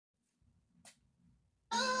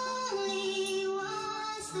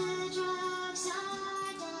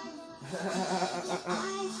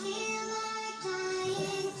ZBlicky.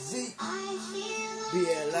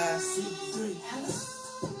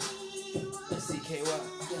 CKY.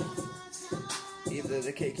 Either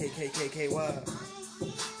the KKKKKY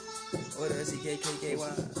or the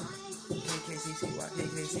CKKKY. KKCCY.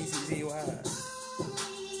 KKCCCY.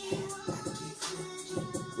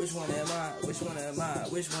 Which one am I? Which one am I?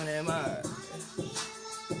 Which one am I?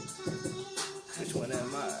 Which one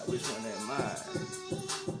am I? Which one am I?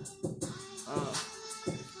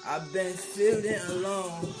 I've been feeling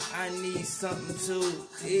alone. I need something to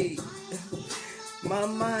eat. My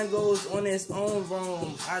mind goes on its own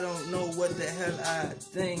roam. I don't know what the hell I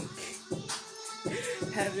think.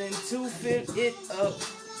 Having to fill it up,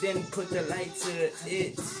 then put the light to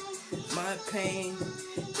it. My pain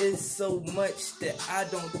is so much that I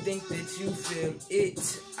don't think that you feel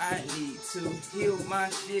it. I need to heal my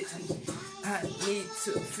shit. I need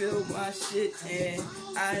to feel my shit. And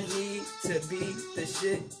I need to be the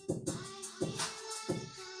shit.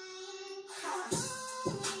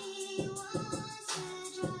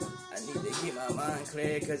 I need to keep my mind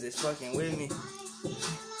clear cause it's fucking with me.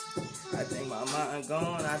 I think my mind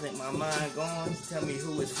gone. I think my mind gone. Tell me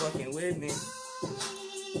who is fucking with me.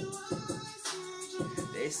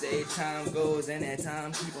 They say time goes and that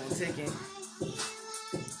time keep on ticking.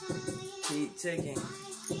 Keep ticking.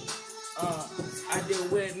 I deal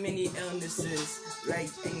with many illnesses like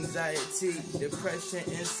anxiety, depression,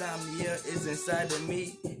 insomnia is inside of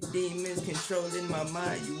me. Demons controlling my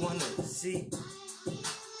mind, you wanna see?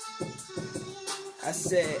 I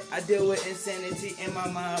said, I deal with insanity and my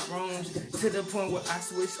mind roams to the point where I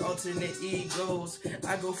switch alternate egos.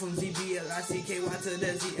 I go from ZBlicky to the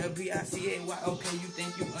ZBlicky. Okay, you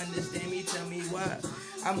think you understand me? Tell me why.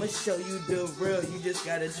 I'ma show you the real, you just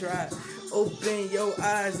gotta try. Open your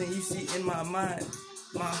eyes and you see in my mind.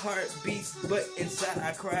 My heart beats, but inside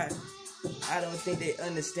I cry. I don't think they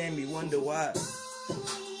understand me, wonder why.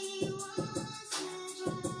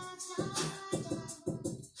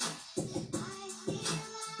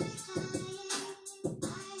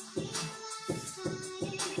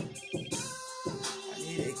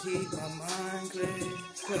 Keep my mind clear,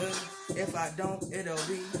 cause if I don't, it'll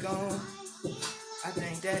be gone. I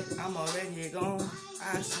think that I'm already gone.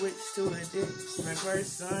 I switched to a different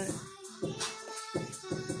person.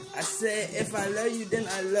 I said, if I love you, then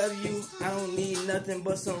I love you. I don't need nothing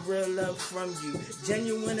but some real love from you.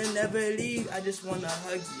 Genuine and never leave, I just wanna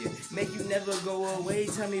hug you. Make you never go away.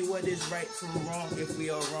 Tell me what is right from wrong if we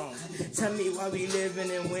are wrong. Tell me why we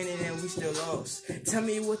living and winning and we still lost. Tell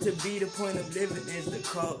me what to be, the point of living is the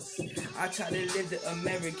cost. I try to live the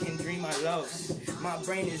American dream I lost. My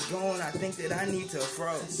brain is gone, I think that I need to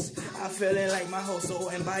frost. I feeling like my whole soul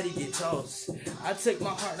and body get tossed. I took my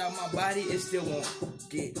heart out my body, it still won't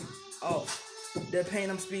get off. The pain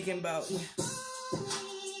I'm speaking about.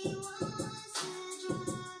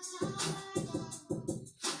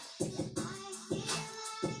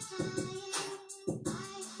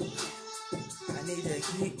 I need to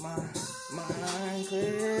keep my mind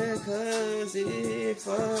clear cause it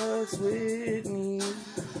fucks with me.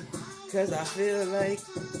 Cause I feel like,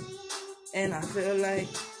 and I feel like